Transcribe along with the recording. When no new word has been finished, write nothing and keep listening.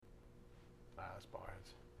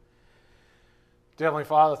Dear Heavenly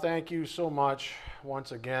Father, thank you so much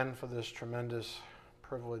once again for this tremendous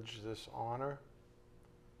privilege, this honor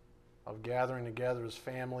of gathering together as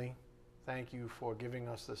family. Thank you for giving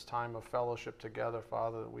us this time of fellowship together,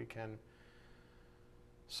 Father, that we can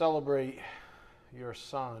celebrate your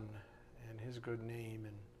Son and his good name,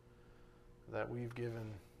 and that we've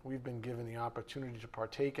been given the opportunity to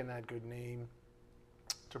partake in that good name,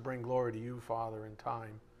 to bring glory to you, Father, in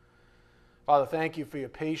time. Father, thank you for your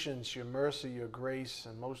patience, your mercy, your grace,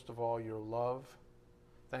 and most of all, your love.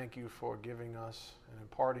 Thank you for giving us and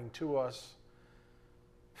imparting to us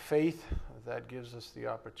faith that gives us the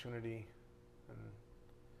opportunity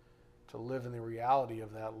to live in the reality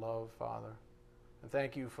of that love, Father. And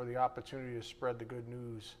thank you for the opportunity to spread the good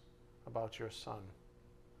news about your Son.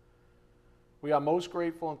 We are most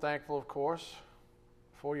grateful and thankful, of course,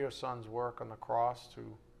 for your Son's work on the cross to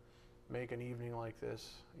make an evening like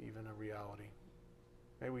this even a reality.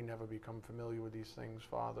 May we never become familiar with these things,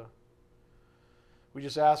 Father. We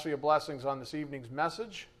just ask for your blessings on this evening's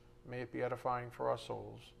message. May it be edifying for our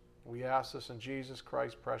souls. We ask this in Jesus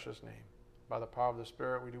Christ's precious name. By the power of the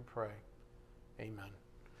Spirit we do pray. Amen.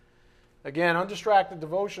 Again, undistracted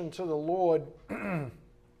devotion to the Lord. I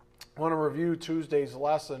want to review Tuesday's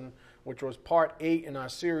lesson, which was part 8 in our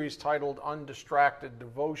series titled Undistracted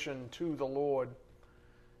Devotion to the Lord.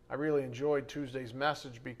 I really enjoyed Tuesday's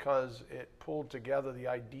message because it pulled together the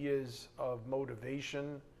ideas of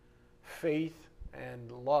motivation, faith,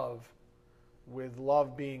 and love, with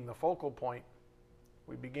love being the focal point.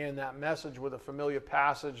 We began that message with a familiar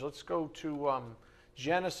passage. Let's go to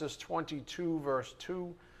Genesis 22, verse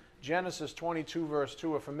 2. Genesis 22, verse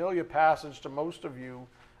 2, a familiar passage to most of you.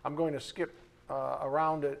 I'm going to skip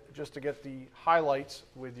around it just to get the highlights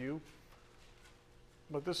with you.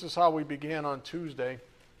 But this is how we began on Tuesday.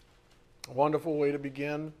 A wonderful way to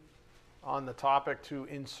begin on the topic, to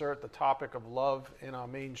insert the topic of love in our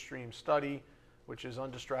mainstream study, which is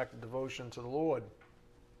undistracted devotion to the Lord.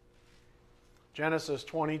 Genesis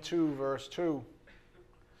 22, verse 2.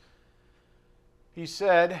 He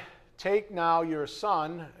said, "Take now your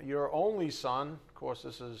son, your only son," of course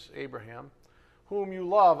this is Abraham, "whom you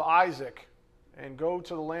love, Isaac, and go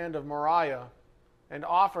to the land of Moriah, and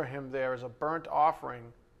offer him there as a burnt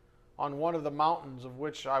offering on one of the mountains of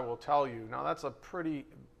which I will tell you." Now that's a pretty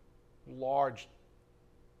large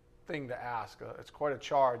thing to ask. It's quite a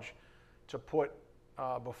charge to put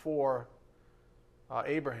before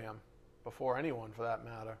Abraham, before anyone for that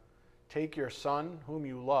matter. Take your son, whom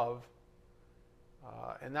you love,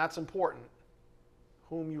 and that's important,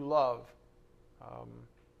 whom you love,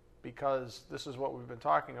 because this is what we've been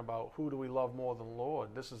talking about. Who do we love more than the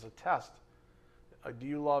Lord? This is a test. Do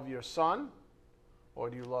you love your son, or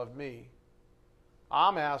do you love me?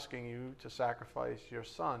 I'm asking you to sacrifice your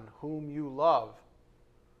son, whom you love,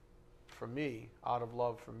 for me, out of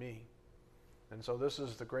love for me. And so this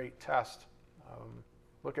is the great test.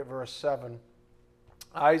 Look at verse 7.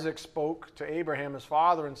 Isaac spoke to Abraham his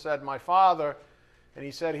father and said, "My father." And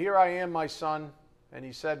he said, "Here I am, my son." And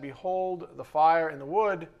he said, "Behold the fire and the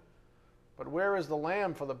wood, but where is the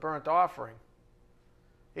lamb for the burnt offering?"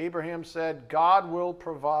 Abraham said, "God will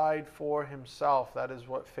provide for himself." That is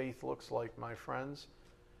what faith looks like, my friends.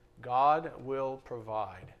 God will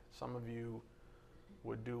provide. Some of you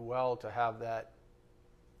would do well to have that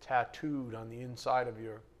tattooed on the inside of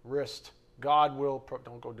your wrist. God will,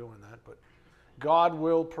 don't go doing that, but God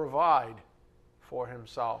will provide for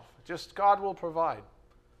himself. Just God will provide.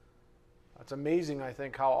 It's amazing, I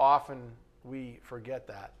think, how often we forget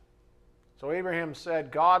that. So Abraham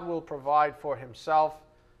said, God will provide for himself.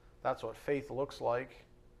 That's what faith looks like.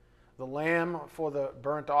 The lamb for the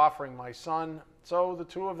burnt offering, my son. So the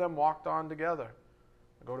two of them walked on together.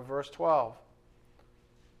 Go to verse 12.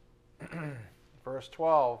 Verse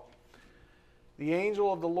 12. The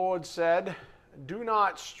angel of the Lord said, "Do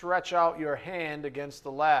not stretch out your hand against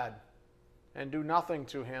the lad, and do nothing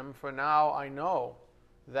to him, for now I know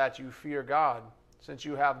that you fear God, since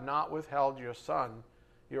you have not withheld your son,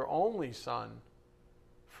 your only son,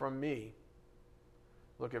 from me."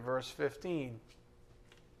 Look at verse 15.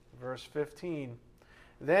 Verse 15.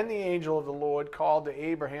 Then the angel of the Lord called to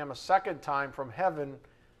Abraham a second time from heaven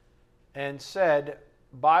and said,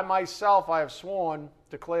 "By myself I have sworn,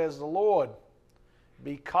 declares the Lord,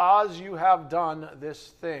 because you have done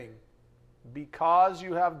this thing,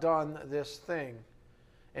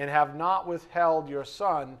 and have not withheld your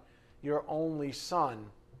son, your only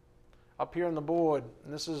son." Up here on the board,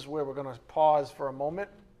 and this is where we're going to pause for a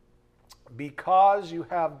moment. Because you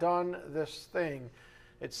have done this thing.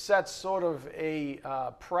 It sets sort of a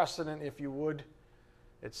precedent, if you would.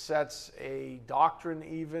 It sets a doctrine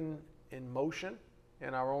even in motion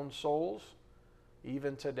in our own souls.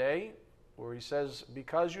 even today, where he says,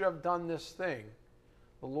 because you have done this thing,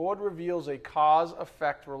 the Lord reveals a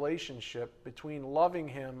cause-effect relationship between loving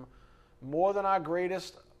him more than our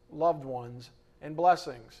greatest loved ones and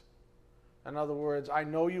blessings. In other words, I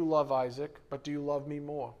know you love Isaac, but do you love me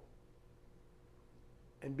more?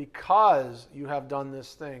 And because you have done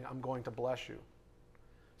this thing, I'm going to bless you.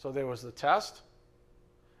 So there was the test,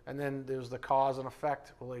 and then there's the cause and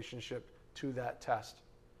effect relationship to that test.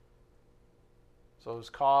 So it's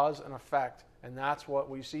cause and effect, and that's what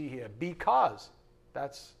we see here. Because,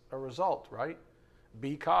 that's a result, right?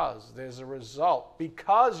 Because, there's a result.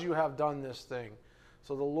 Because you have done this thing.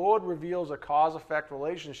 So the Lord reveals a cause-effect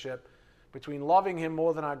relationship between loving him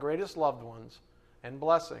more than our greatest loved ones and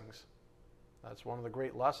blessings. That's one of the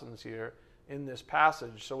great lessons here in this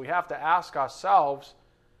passage. So we have to ask ourselves,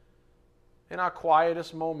 in our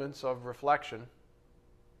quietest moments of reflection,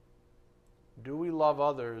 do we love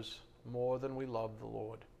others more than we love the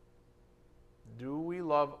Lord? Do we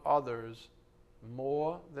love others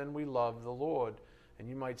more than we love the Lord? And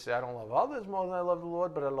you might say, I don't love others more than I love the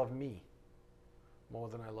Lord, but I love me more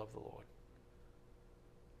than I love the Lord.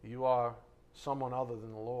 You are someone other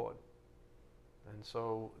than the Lord. And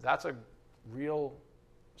so that's a real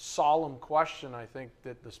solemn question, I think,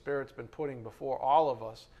 that the Spirit's been putting before all of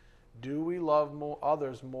us. Do we love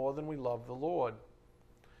others more than we love the Lord?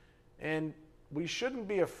 And we shouldn't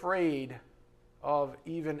be afraid of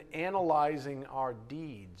even analyzing our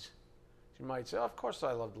deeds. You might say, oh, of course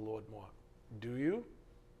I love the Lord more. Do you?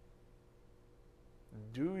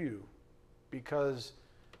 Do you? Because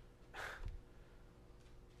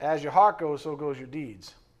as your heart goes, so goes your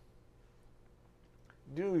deeds.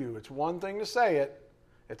 Do you? It's one thing to say it.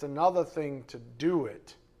 It's another thing to do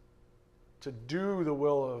it. To do the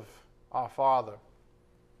will of our Father.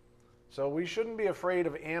 So we shouldn't be afraid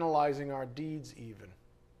of analyzing our deeds even.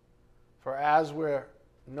 For as we're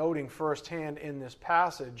noting firsthand in this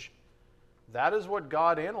passage, that is what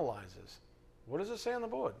God analyzes. What does it say on the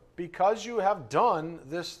board? Because you have done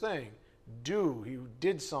this thing. Do. You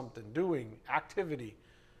did something. Doing. Activity.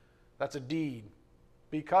 That's a deed.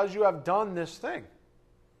 Because you have done this thing.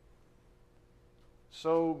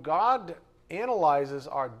 So God analyzes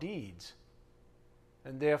our deeds.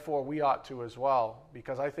 And therefore we ought to as well.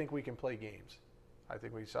 Because I think we can play games. I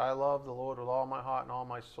think we say, I love the Lord with all my heart and all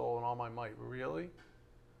my soul and all my might. Really?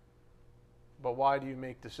 But why do you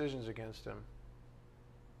make decisions against him?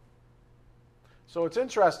 So it's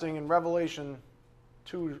interesting in Revelation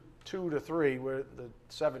 2 to 3, where the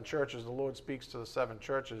 7 churches, the Lord speaks to the 7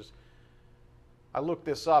 churches. I looked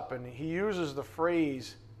this up, and he uses the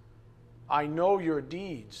phrase, I know your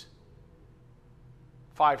deeds,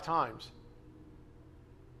 5 times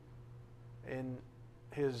in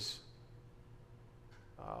his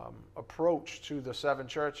approach to the 7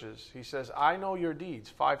 churches. He says, I know your deeds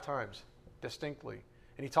 5 times distinctly.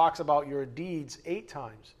 And he talks about your deeds 8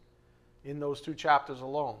 times in those 2 chapters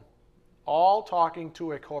alone. All talking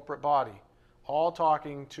to a corporate body. All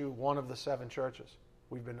talking to one of the 7 churches.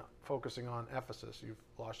 We've been focusing on Ephesus. You've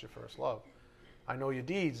lost your first love. I know your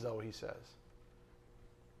deeds, though, he says.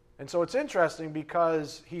 And so it's interesting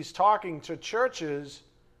because he's talking to churches,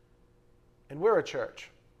 and we're a church.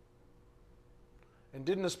 And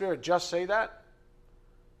didn't the Spirit just say that?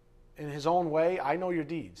 In his own way, I know your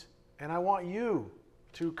deeds. And I want you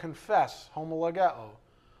to confess, homologeo.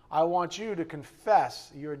 I want you to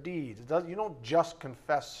confess your deeds. You don't just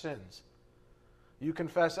confess sins. You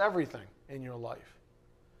confess everything in your life.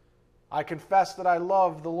 I confess that I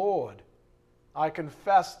love the Lord. I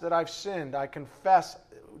confess that I've sinned. I confess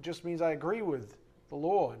just means I agree with the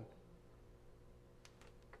Lord.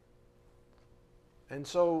 And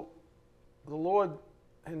so the Lord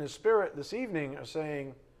and his Spirit this evening are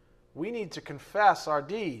saying, we need to confess our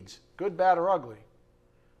deeds, good, bad, or ugly.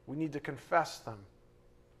 We need to confess them.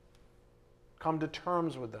 Come to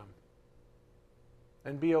terms with them.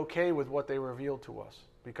 And be okay with what they reveal to us.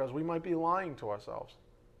 Because we might be lying to ourselves.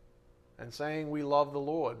 And saying we love the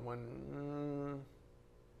Lord when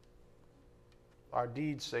our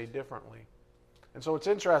deeds say differently. And so it's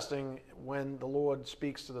interesting when the Lord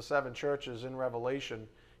speaks to the 7 churches in Revelation,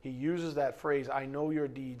 he uses that phrase, I know your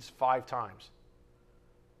deeds 5 times.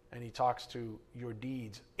 And he talks to your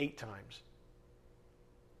deeds 8 times.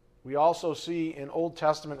 We also see an Old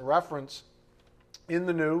Testament reference in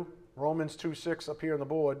the New, Romans 2:6 up here on the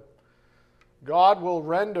board. God will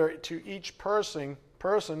render to each person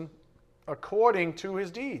according to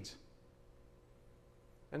his deeds.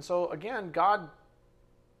 And so again, God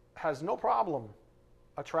has no problem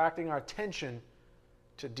attracting our attention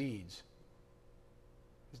to deeds.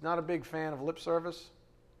 He's not a big fan of lip service,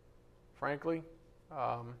 frankly.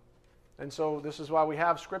 And so this is why we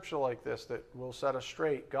have scripture like this that will set us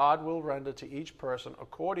straight. God will render to each person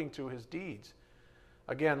according to his deeds.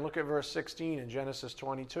 Again, look at verse 16 in Genesis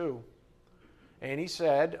 22. And he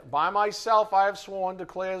said, by myself I have sworn,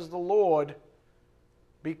 declares the Lord,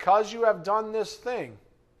 because you have done this thing,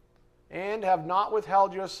 and have not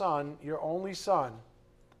withheld your son, your only son.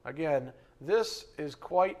 Again, this is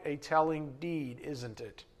quite a telling deed, isn't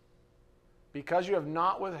it? Because you have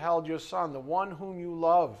not withheld your son, the one whom you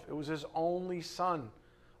love. It was his only son.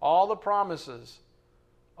 All the promises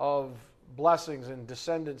of blessings and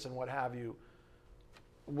descendants and what have you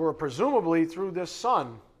were presumably through this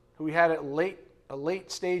son who he had at a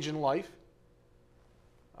late stage in life.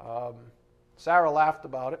 Sarah laughed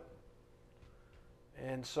about it.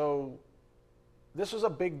 And so this was a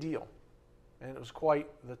big deal. And it was quite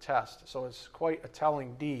the test. So it's quite a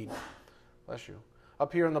telling deed. Bless you.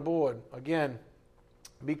 Up here on the board, again,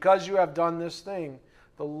 because you have done this thing,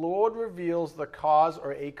 the Lord reveals the cause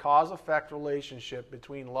or a cause-effect relationship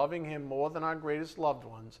between loving him more than our greatest loved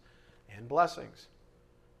ones and blessings.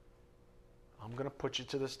 I'm going to put you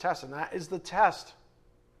to this test, and that is the test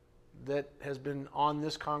that has been on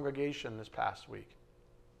this congregation this past week.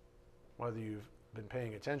 Whether you've been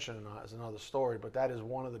paying attention or not is another story, but that is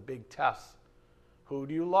one of the big tests. Who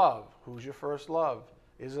do you love? Who's your first love?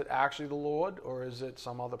 Is it actually the Lord, or is it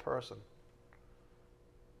some other person?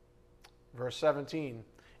 Verse 17.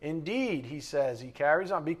 Indeed, he says, he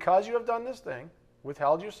carries on, because you have done this thing,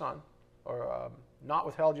 withheld your son, or not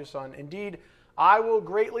withheld your son, indeed, I will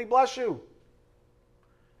greatly bless you.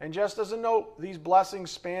 And just as a note, these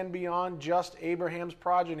blessings span beyond just Abraham's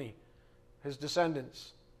progeny, his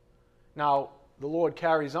descendants. Now, the Lord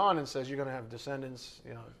carries on and says, you're going to have descendants,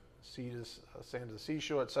 seed is sand of the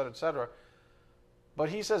seashore, etc., etc. But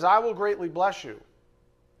he says, I will greatly bless you.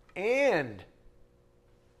 And,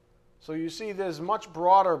 so you see there's much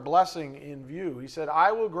broader blessing in view. He said,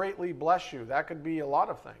 I will greatly bless you. That could be a lot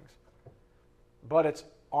of things. But it's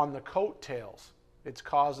on the coattails. It's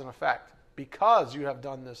cause and effect. Because you have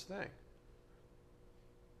done this thing.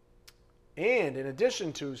 And in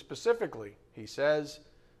addition to, specifically, he says,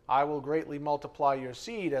 I will greatly multiply your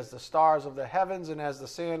seed as the stars of the heavens and as the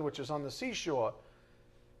sand which is on the seashore.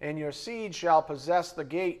 And your seed shall possess the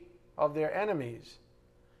gate of their enemies.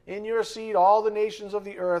 In your seed all the nations of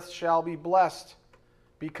the earth shall be blessed,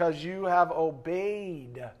 because you have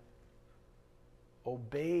obeyed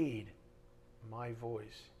my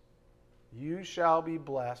voice. You shall be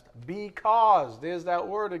blessed because, there's that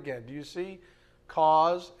word again. Do you see?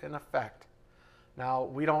 Cause and effect. Now,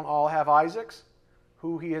 we don't all have Isaacs,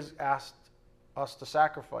 who he has asked us to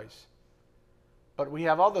sacrifice. But we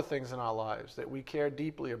have other things in our lives that we care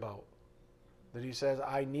deeply about. That he says,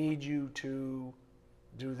 I need you to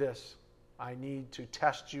do this. I need to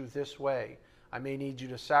test you this way. I may need you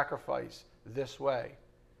to sacrifice this way.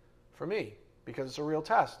 For me, because it's a real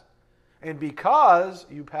test. And because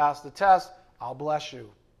you pass the test, I'll bless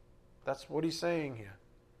you. That's what he's saying here.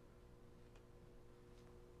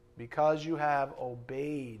 Because you have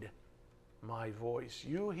obeyed my voice.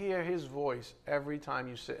 You hear his voice every time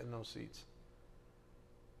you sit in those seats.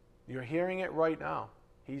 You're hearing it right now.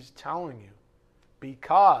 He's telling you.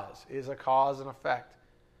 Because is a cause and effect.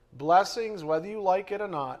 Blessings, whether you like it or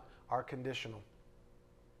not, are conditional.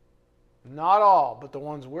 Not all, but the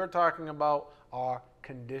ones we're talking about are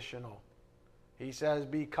conditional. He says,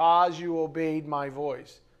 because you obeyed my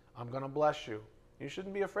voice, I'm going to bless you. You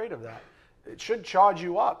shouldn't be afraid of that. It should charge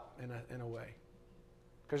you up in a way.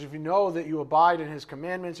 Because if you know that you abide in his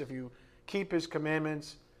commandments, if you keep his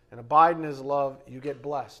commandments and abide in his love, you get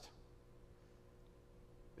blessed.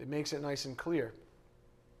 It makes it nice and clear.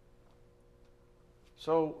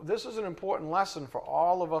 So this is an important lesson for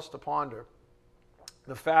all of us to ponder.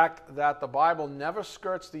 The fact that the Bible never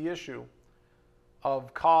skirts the issue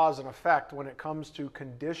of cause and effect when it comes to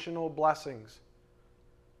conditional blessings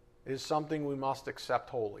is something we must accept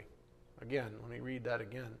wholly. Again, let me read that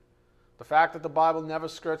again. The fact that the Bible never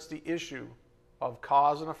skirts the issue of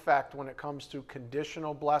cause and effect when it comes to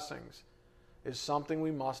conditional blessings is something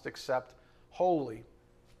we must accept wholly.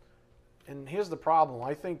 And here's the problem.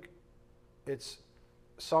 I think it's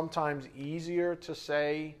sometimes easier to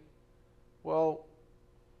say, well,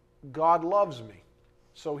 God loves me,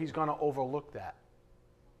 so he's going to overlook that.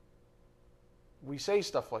 We say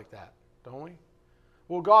stuff like that, don't we?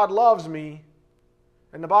 Well, God loves me,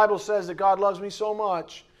 and the Bible says that God loves me so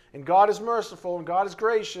much, and God is merciful, and God is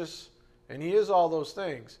gracious, and he is all those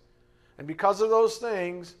things. And because of those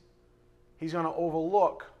things, he's going to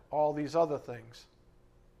overlook all these other things.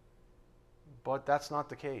 But that's not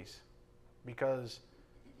the case, because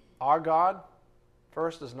our God,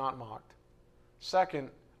 first, is not mocked. Second,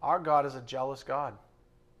 Our God is a jealous God.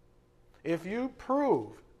 If you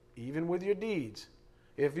prove, even with your deeds,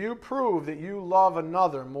 if you prove that you love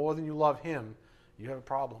another more than you love him, you have a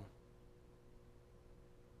problem.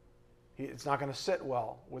 It's not going to sit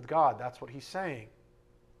well with God. That's what he's saying.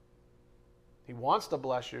 He wants to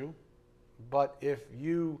bless you, but if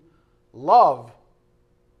you love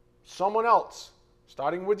someone else,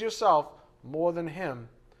 starting with yourself, more than him,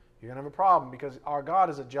 you're going to have a problem, because our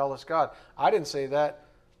God is a jealous God. I didn't say that.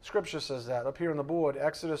 Scripture says that up here on the board,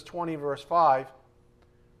 Exodus 20, verse 5.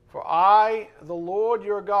 For I, the Lord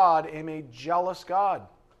your God, am a jealous God,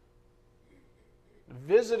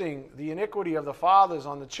 visiting the iniquity of the fathers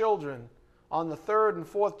on the children, on the third and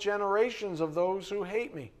fourth generations of those who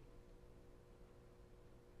hate me.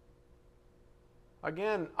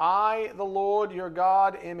 Again, I, the Lord your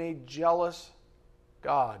God, am a jealous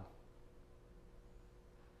God.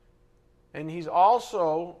 And he's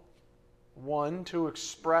also one to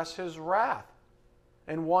express his wrath,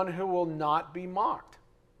 and one who will not be mocked.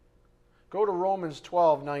 Go to Romans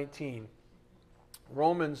 12:19.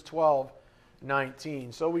 Romans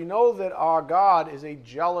 12:19. So we know that our God is a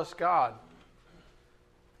jealous God,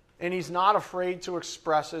 and he's not afraid to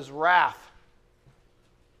express his wrath.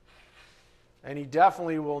 And he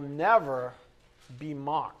definitely will never be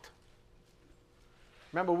mocked.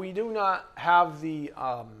 Remember, we do not have the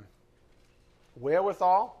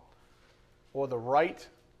wherewithal or the right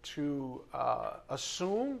to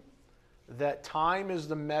assume that time is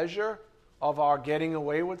the measure of our getting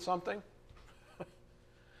away with something.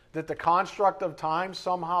 That the construct of time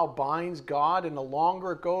somehow binds God, and the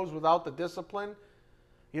longer it goes without the discipline,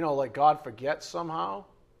 like God forgets somehow.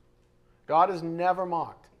 God is never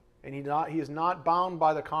mocked, and he is not bound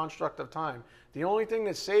by the construct of time. The only thing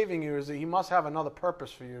that's saving you is that he must have another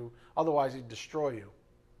purpose for you, otherwise he'd destroy you.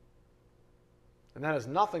 And that has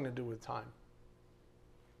nothing to do with time.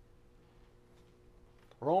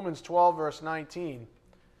 Romans 12, verse 19.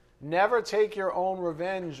 Never take your own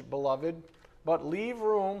revenge, beloved, but leave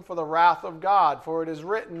room for the wrath of God. For it is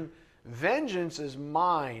written, vengeance is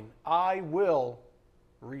mine, I will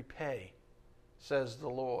repay, says the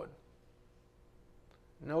Lord.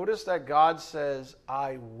 Notice that God says,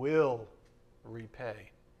 I will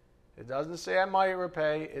repay. It doesn't say I might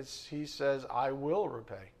repay. He says, I will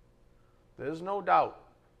repay. There's no doubt.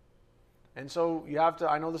 And so you have to,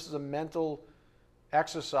 I know this is a mental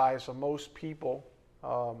exercise for most people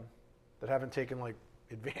that haven't taken like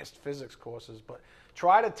advanced physics courses, but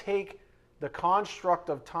try to take the construct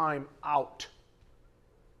of time out,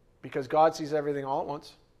 because God sees everything all at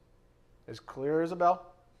once, as clear as a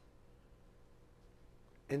bell,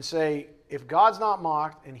 and say, if God's not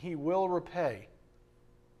mocked and he will repay,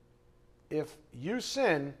 if you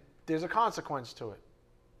sin, there's a consequence to it.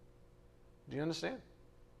 Do you understand?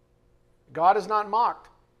 God is not mocked.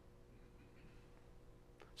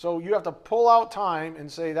 So you have to pull out time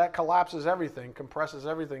and say that collapses everything, compresses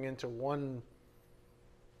everything into one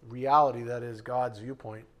reality that is God's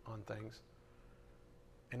viewpoint on things.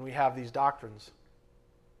 And we have these doctrines.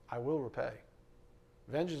 I will repay.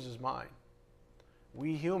 Vengeance is mine.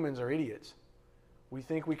 We humans are idiots. We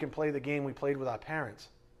think we can play the game we played with our parents.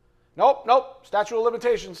 Nope, statute of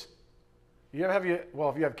limitations. If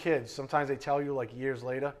you have kids, sometimes they tell you like years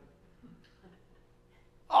later,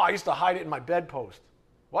 I used to hide it in my bedpost.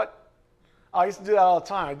 What? I used to do that all the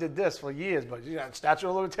time. I did this for years, but statute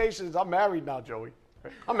of limitations. I'm married now, Joey.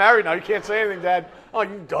 I'm married now. You can't say anything, Dad. Oh,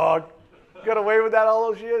 you dog. You got away with that all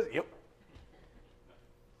those years? Yep.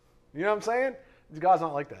 You know what I'm saying? God's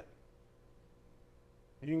not like that.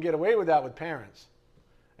 You can get away with that with parents.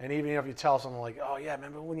 And even if you tell someone like, oh yeah,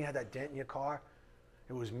 remember when you had that dent in your car?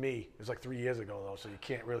 It was me. It was like 3 years ago though, so you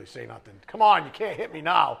can't really say nothing. Come on, you can't hit me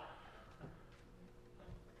now.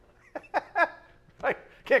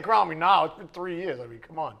 Can't ground me now. It's been 3 years. I mean,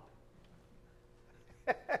 come on.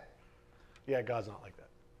 Yeah, God's not like that.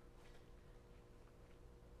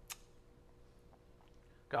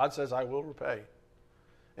 God says, I will repay.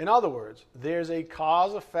 In other words, there's a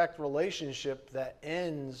cause-effect relationship that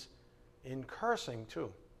ends in cursing too.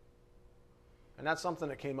 And that's something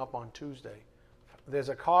that came up on Tuesday. There's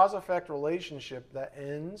a cause-effect relationship that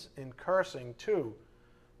ends in cursing too.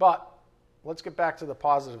 But let's get back to the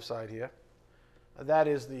positive side here. That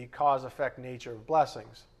is the cause-effect nature of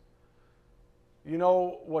blessings. You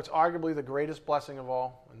know what's arguably the greatest blessing of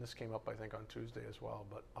all? And this came up, I think, on Tuesday as well,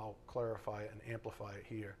 but I'll clarify it and amplify it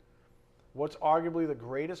here. What's arguably the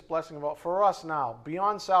greatest blessing of all for us now,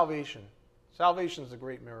 beyond salvation? Salvation is a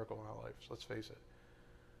great miracle in our lives, let's face it.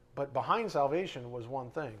 But behind salvation was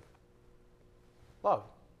one thing. Love.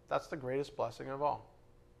 That's the greatest blessing of all.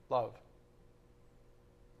 Love.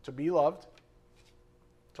 To be loved,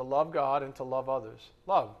 to to love God and to love others.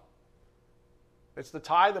 Love. It's the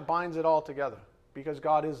tie that binds it all together, because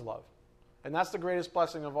God is love. And that's the greatest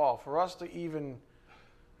blessing of all. For us to even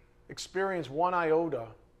experience one iota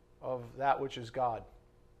of that which is God.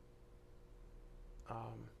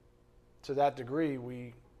 To that degree,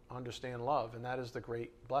 we understand love, and that is the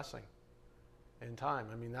great blessing in time.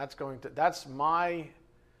 I mean, that's my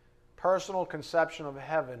personal conception of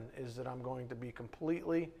heaven, is that we're going to be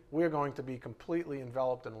completely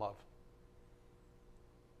enveloped in love.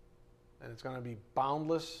 And it's going to be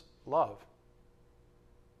boundless love.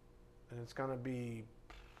 And it's going to be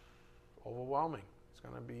overwhelming. It's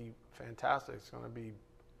going to be fantastic. It's going to be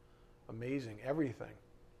amazing. Everything.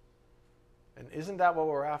 And isn't that what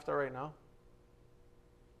we're after right now?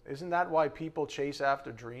 Isn't that why people chase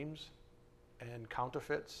after dreams and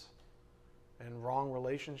counterfeits and wrong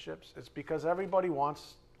relationships? It's because everybody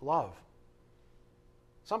wants love.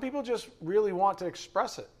 Some people just really want to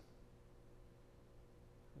express it.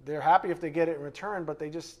 They're happy if they get it in return, but they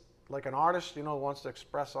just, like an artist, wants to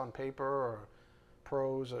express on paper or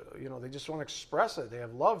prose, they just want to express it. They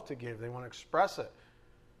have love to give. They want to express it.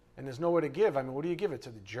 And there's nowhere to give. I mean, what do you give it to?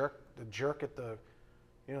 The jerk at the,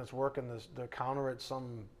 it's working the counter at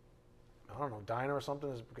some, diner or something,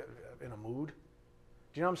 is in a mood. Do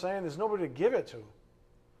you know what I'm saying? There's nobody to give it to.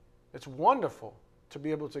 It's wonderful to be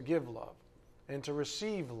able to give love and to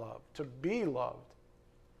receive love, to be loved.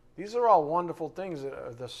 These are all wonderful things that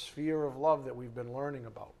are the sphere of love that we've been learning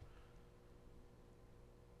about.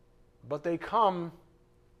 But they come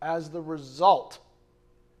as the result,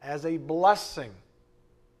 as a blessing.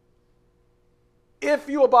 If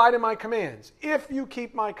you abide in my commands, if you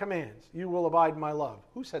keep my commands, you will abide in my love.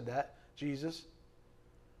 Who said that? Jesus.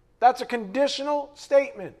 That's a conditional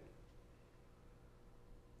statement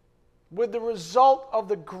with the result of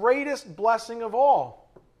the greatest blessing of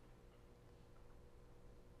all.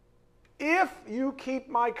 If you keep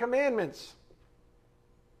my commandments,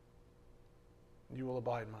 you will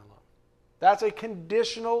abide in my love. That's a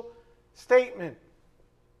conditional statement.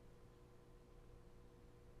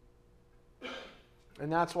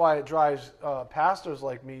 And that's why it drives pastors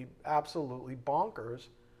like me absolutely bonkers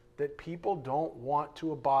that people don't want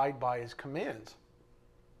to abide by his commands.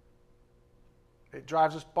 It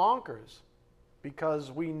drives us bonkers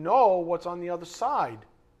because we know what's on the other side.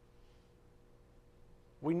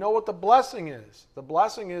 We know what the blessing is. The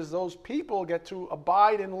blessing is those people get to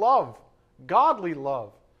abide in love, godly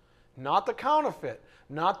love, not the counterfeit,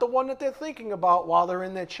 not the one that they're thinking about while they're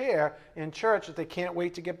in their chair in church that they can't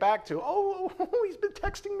wait to get back to. Oh, he's been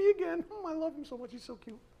texting me again. Oh, I love him so much. He's so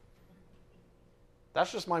cute.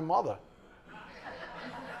 That's just my mother.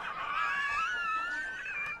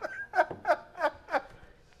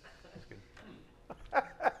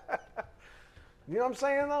 You know what I'm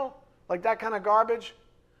saying, though? Like that kind of garbage.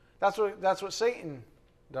 That's what Satan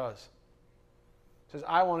does. He says,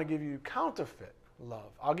 I want to give you counterfeit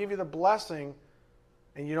love. I'll give you the blessing,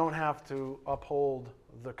 and you don't have to uphold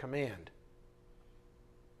the command.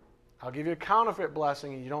 I'll give you a counterfeit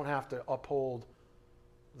blessing, and you don't have to uphold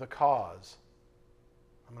the cause.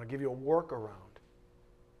 I'm going to give you a workaround.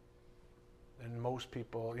 And most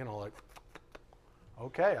people, like,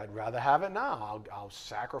 okay, I'd rather have it now. I'll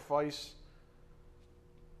sacrifice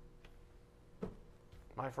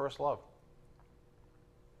my first love.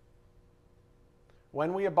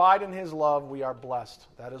 When we abide in his love, we are blessed.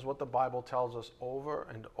 That is what the Bible tells us over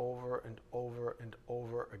and over and over and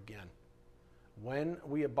over again. When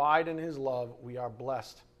we abide in his love, we are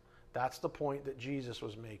blessed. That's the point that Jesus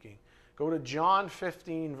was making. Go to John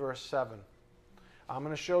 15, verse 7. I'm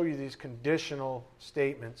going to show you these conditional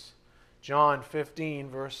statements. John 15,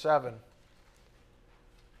 verse 7.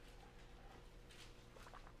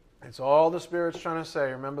 It's all the Spirit's trying to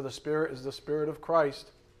say. Remember, the Spirit is the Spirit of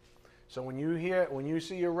Christ. So when you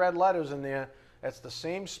see your red letters in there, that's the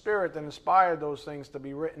same Spirit that inspired those things to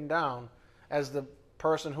be written down as the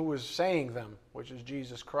person who was saying them, which is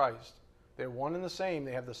Jesus Christ. They're one and the same.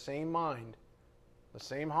 They have the same mind, the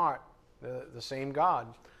same heart, the same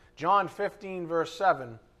God. John 15, verse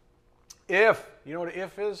 7. If, you know what an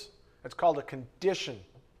if is? It's called a condition.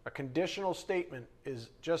 A conditional statement is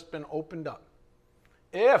just been opened up.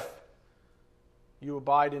 If you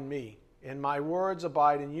abide in me, and my words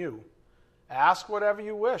abide in you, ask whatever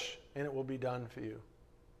you wish, and it will be done for you.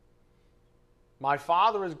 My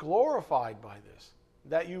Father is glorified by this,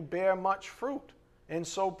 that you bear much fruit, and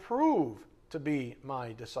so prove to be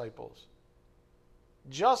my disciples.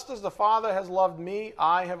 Just as the Father has loved me,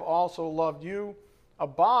 I have also loved you.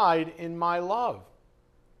 Abide in my love.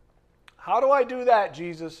 How do I do that,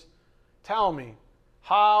 Jesus? Tell me.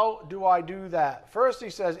 How do I do that? First he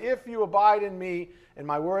says, if you abide in me and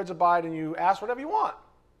my words abide in you, ask whatever you want.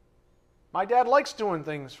 My dad likes doing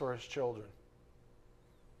things for his children.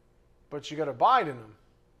 But you got to abide in them.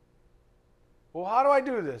 Well, how do I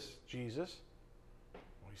do this, Jesus?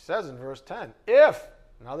 Well, he says in verse 10, if,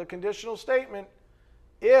 another conditional statement,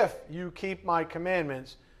 if you keep my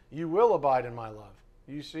commandments, you will abide in my love.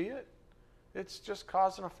 You see it? It's just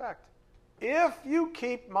cause and effect. If you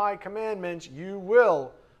keep my commandments, you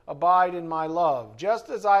will abide in my love, just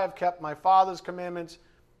as I have kept my Father's commandments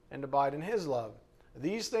and abide in his love.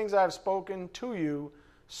 These things I have spoken to you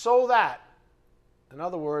so that, in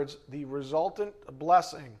other words, the resultant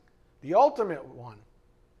blessing, the ultimate one,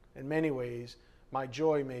 in many ways, my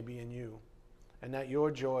joy may be in you, and that your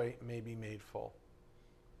joy may be made full.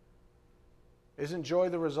 Isn't joy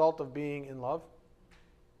the result of being in love?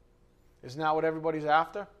 Isn't that what everybody's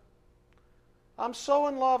after? I'm so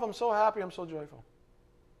in love, I'm so happy, I'm so joyful.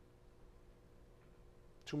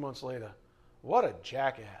 2 months later, what a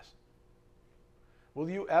jackass. Will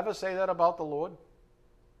you ever say that about the Lord?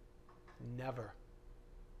 Never.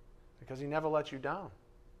 Because he never lets you down.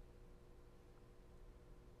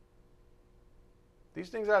 These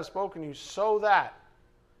things I have spoken to you so that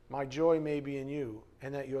my joy may be in you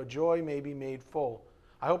and that your joy may be made full.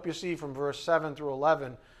 I hope you see from verse 7 through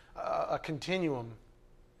 11 a continuum,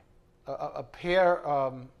 a pair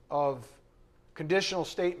of conditional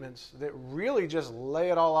statements that really just lay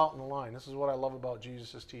it all out in the line. This is what I love about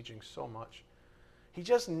Jesus' teaching so much. He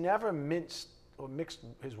just never mixed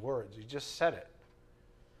his words. He just said it.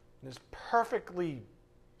 And it's perfectly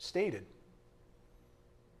stated.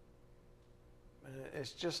 And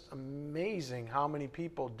it's just amazing how many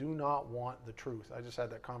people do not want the truth. I just had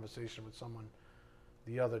that conversation with someone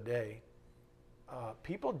the other day.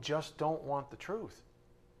 People just don't want the truth.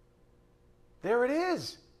 There it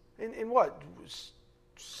is. In what?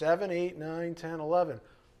 7, 8, 9, 10, 11.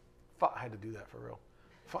 I had to do that for real.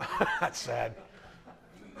 That's sad.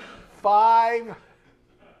 5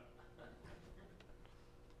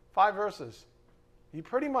 verses. You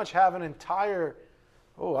pretty much have an entire,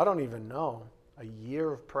 I don't even know, a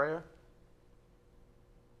year of prayer.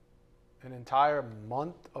 An entire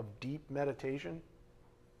month of deep meditation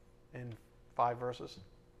in 5 verses.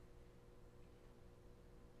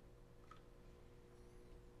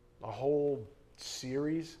 A whole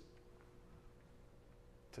series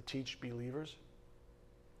to teach believers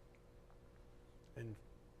in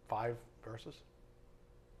 5 verses.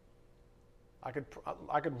 I could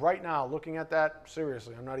right now, looking at that,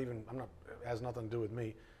 seriously, it has nothing to do with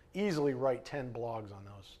me, easily write 10 blogs on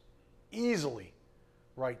those. Easily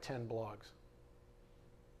write 10 blogs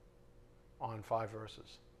on 5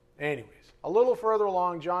 verses. Anyways, a little further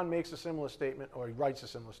along, John makes a similar statement, or he writes a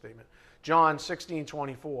similar statement. John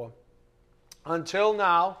 16:24. Until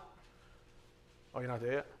now, you're not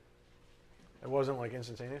there yet? It wasn't like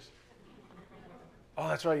instantaneous? Oh,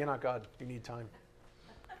 that's right, you're not God. You need time.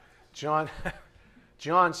 John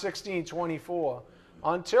 16:24.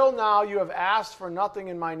 Until now you have asked for nothing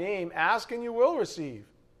in my name. Ask and you will receive.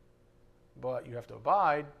 But you have to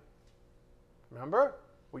abide. Remember?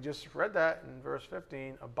 We just read that in verse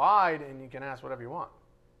 15. Abide and you can ask whatever you want.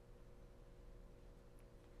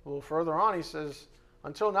 A little further on he says,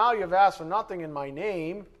 until now you have asked for nothing in my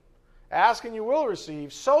name. Ask and you will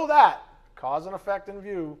receive, so that, cause and effect in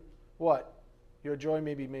view, what? Your joy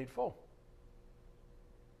may be made full.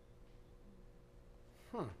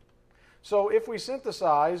 So if we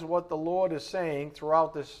synthesize what the Lord is saying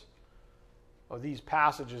throughout these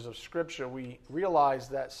passages of Scripture, we realize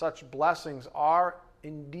that such blessings are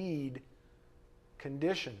indeed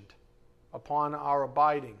conditioned upon our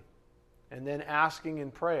abiding and then asking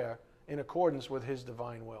in prayer in accordance with his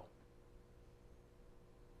divine will.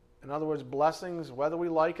 In other words, blessings, whether we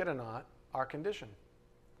like it or not, are conditioned.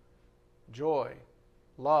 Joy,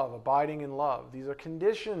 love, abiding in love, these are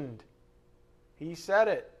conditioned. He said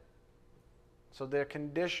it. So they're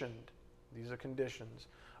conditioned. These are conditions.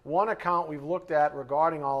 One account we've looked at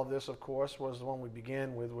regarding all of this, of course, was the one we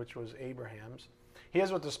began with, which was Abraham's.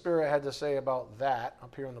 Here's what the Spirit had to say about that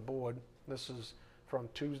up here on the board. This is from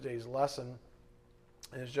Tuesday's lesson.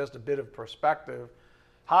 And it's just a bit of perspective.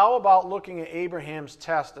 How about looking at Abraham's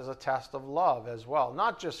test as a test of love as well?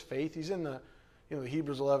 Not just faith. He's in the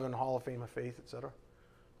Hebrews 11 Hall of Fame of Faith, etc.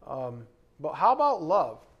 But how about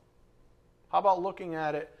love? How about looking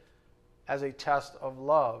at it as a test of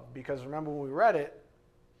love? Because remember when we read it,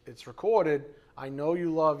 it's recorded, I know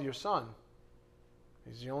you love your son.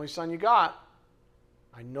 He's the only son you got.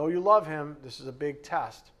 I know you love him. This is a big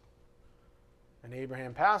test. And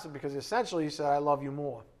Abraham passed it because essentially he said, I love you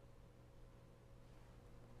more.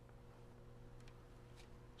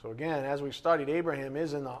 So again, as we've studied, Abraham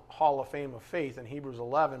is in the Hall of Fame of Faith in Hebrews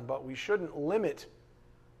 11, but we shouldn't limit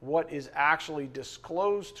what is actually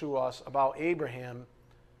disclosed to us about Abraham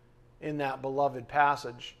in that beloved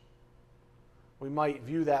passage. We might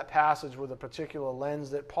view that passage with a particular lens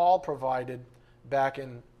that Paul provided back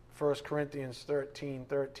in 1 Corinthians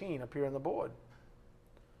 13:13 up here on the board.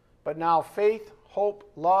 But now faith,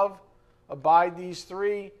 hope, love, abide these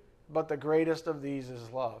three, but the greatest of these is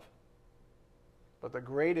love. But the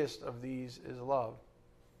greatest of these is love.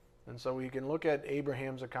 And so we can look at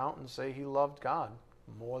Abraham's account and say he loved God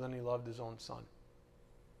more than he loved his own son.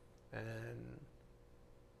 And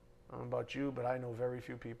I don't know about you, but I know very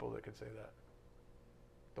few people that could say that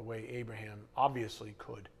the way Abraham obviously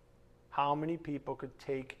could. How many people could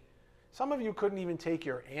take, some of you couldn't even take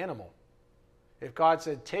your animal. If God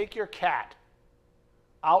said, take your cat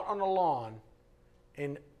out on the lawn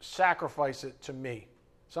and sacrifice it to me.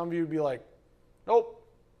 Some of you would be like, nope,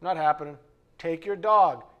 not happening. Take your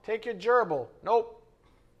dog. Take your gerbil. Nope,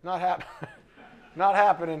 not happening. Not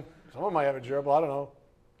happening. Someone might have a gerbil. I don't know.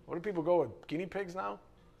 What do people go with? Guinea pigs now?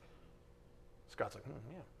 Scott's like,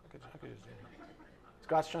 yeah, I could just do that.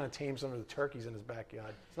 Scott's trying to tame some of the turkeys in his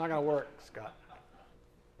backyard. It's not going to work, Scott.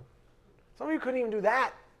 Some of you couldn't even do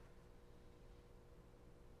that.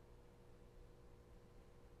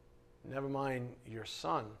 Never mind your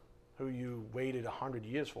son, who you waited 100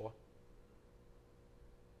 years for.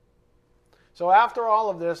 So after all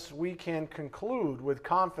of this, we can conclude with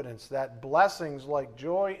confidence that blessings like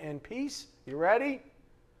joy and peace, you ready?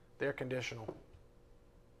 They're conditional.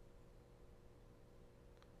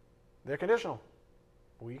 They're conditional.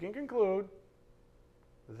 We can conclude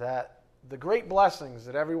that the great blessings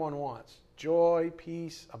that everyone wants, joy,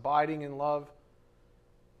 peace, abiding in love,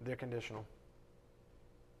 they're conditional.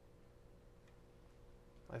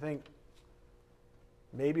 I think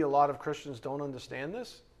maybe a lot of Christians don't understand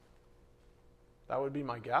this. That would be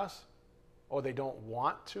my guess. Or they don't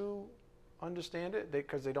want to understand it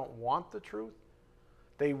because they don't want the truth.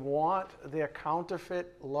 They want their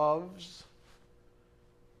counterfeit loves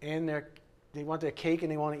and they want their cake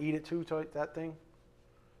and they want to eat it too, that thing.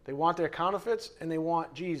 They want their counterfeits and they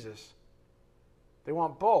want Jesus. They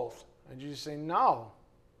want both. And Jesus is saying, no,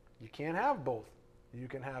 you can't have both. You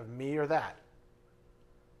can have me or that.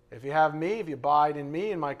 If you have me, if you abide in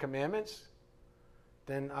me and my commandments,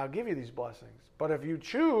 then I'll give you these blessings. But if you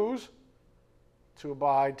choose to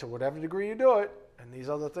abide to whatever degree you do it, and these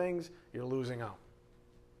other things, you're losing out.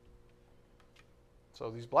 So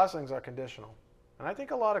these blessings are conditional. And I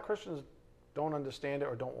think a lot of Christians don't understand it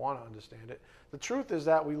or don't want to understand it. The truth is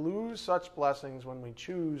that we lose such blessings when we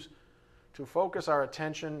choose to focus our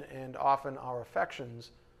attention and often our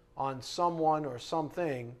affections on someone or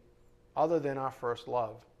something other than our first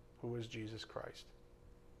love, who is Jesus Christ.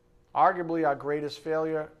 Arguably, our greatest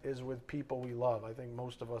failure is with people we love. I think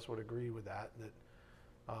most of us would agree with that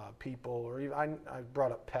people, or even, I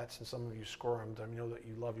brought up pets, and some of you squirmed. I know that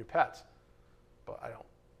you love your pets, but I don't,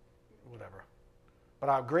 whatever. But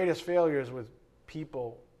our greatest failure is with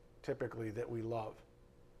people, typically, that we love.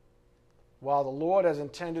 While the Lord has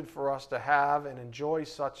intended for us to have and enjoy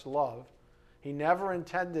such love, He never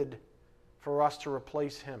intended for us to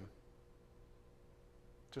replace Him,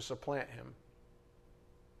 to supplant Him.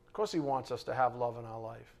 Of course He wants us to have love in our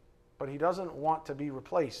life, but He doesn't want to be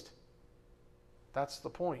replaced. That's the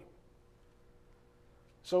point.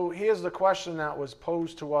 So here's the question that was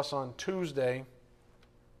posed to us on Tuesday.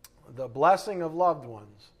 The blessing of loved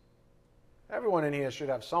ones. Everyone in here should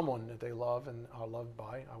have someone that they love and are loved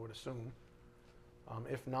by, I would assume.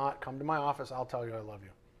 If not, come to my office. I'll tell you I love you.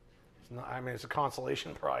 It's not, I mean, it's a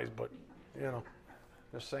consolation prize, but,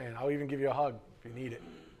 just saying. I'll even give you a hug if you need it.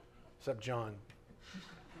 Except John.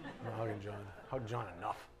 I'm not hugging John. Hug John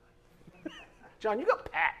enough. John, you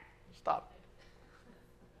got Pat. Stop.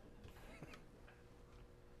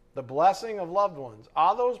 The blessing of loved ones.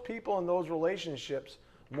 Are those people in those relationships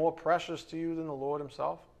more precious to you than the Lord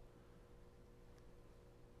Himself?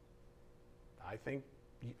 I think,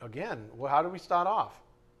 again, how do we start off?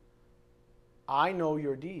 I know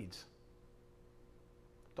your deeds.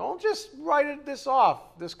 Don't just write this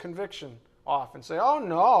off, this conviction off, and say, oh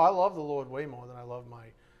no, I love the Lord way more than I love my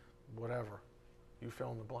whatever. You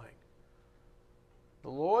fill in the blank. The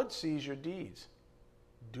Lord sees your deeds.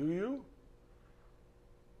 Do you?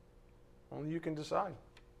 Only you can decide.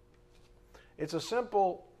 It's a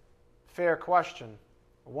simple, fair question,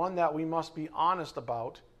 one that we must be honest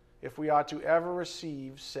about if we are to ever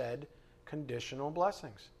receive said conditional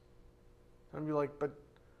blessings. And be like,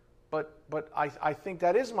 but I think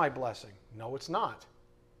that is my blessing. No, it's not.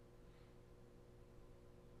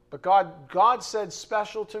 But God said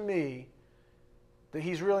special to me that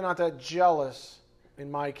he's really not that jealous in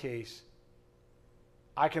my case.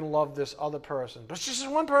 I can love this other person. But it's just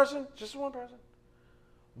one person. Just one person.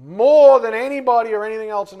 More than anybody or anything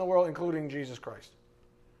else in the world, including Jesus Christ.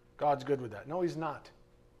 God's good with that. No, he's not.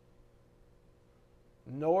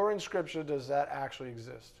 Nowhere in Scripture does that actually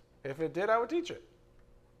exist. If it did, I would teach it.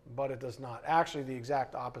 But it does not. Actually, the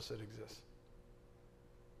exact opposite exists.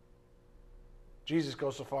 Jesus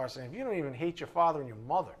goes so far as saying, if you don't even hate your father and your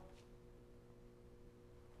mother,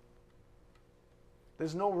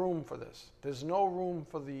 there's no room for this. There's no room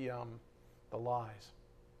for the lies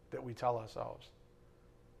that we tell ourselves.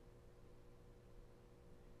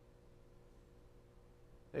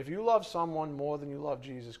 If you love someone more than you love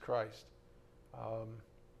Jesus Christ,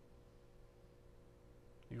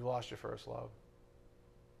 you've lost your first love.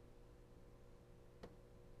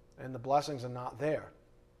 And the blessings are not there.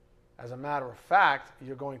 As a matter of fact,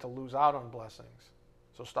 you're going to lose out on blessings.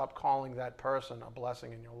 So stop calling that person a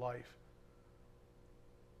blessing in your life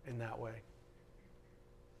in that way.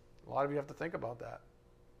 A lot of you have to think about that.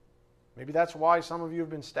 Maybe that's why some of you have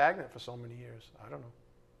been stagnant for so many years. I don't know.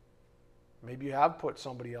 Maybe you have put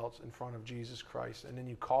somebody else in front of Jesus Christ, and then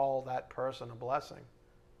you call that person a blessing.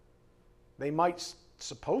 They might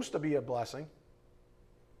supposed to be a blessing,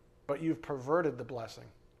 but you've perverted the blessing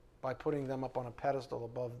by putting them up on a pedestal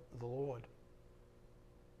above the Lord.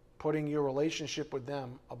 Putting your relationship with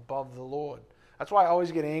them above the Lord. That's why I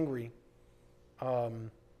always get angry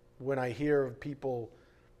when I hear of people,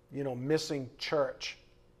 missing church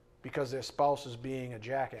because their spouse is being a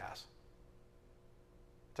jackass.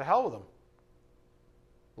 To hell with them.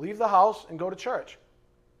 Leave the house and go to church.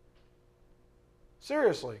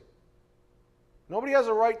 Seriously. Nobody has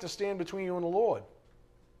a right to stand between you and the Lord.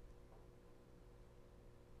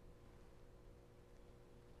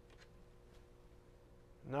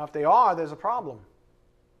 Now, if they are, there's a problem.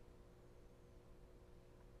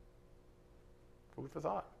 Food for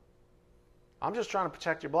thought. I'm just trying to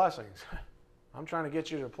protect your blessings. I'm trying to get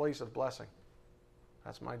you to a place of blessing.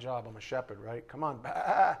 That's my job. I'm a shepherd, right? Come on.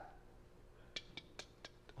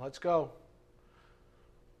 Let's go.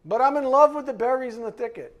 But I'm in love with the berries in the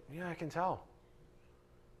thicket. Yeah, I can tell.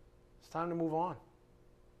 It's time to move on.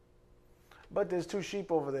 But there's two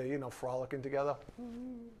sheep over there, frolicking together.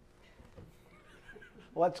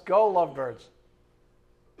 Let's go, lovebirds.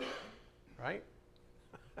 Right?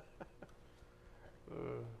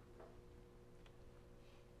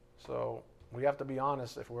 So we have to be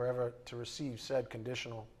honest if we're ever to receive said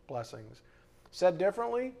conditional blessings. Said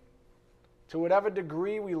differently, to whatever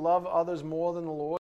degree we love others more than the Lord,